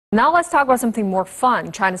Now let's talk about something more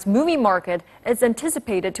fun. China's movie market is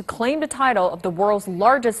anticipated to claim the title of the world's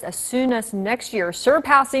largest as soon as next year,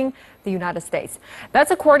 surpassing the United States.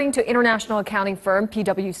 That's according to international accounting firm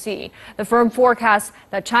PwC. The firm forecasts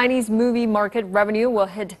that Chinese movie market revenue will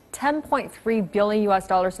hit $10.3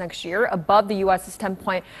 billion next year, above the US's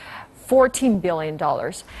 $14 billion.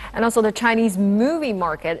 And also the Chinese movie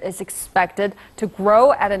market is expected to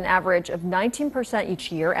grow at an average of 19%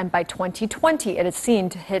 each year, and by 2020 it is seen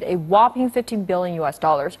to hit a whopping $15 billion.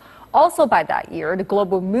 Also by that year, the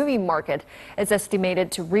global movie market is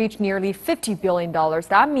estimated to reach nearly $50 billion.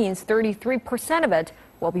 That means 33% of it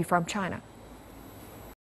will be from China.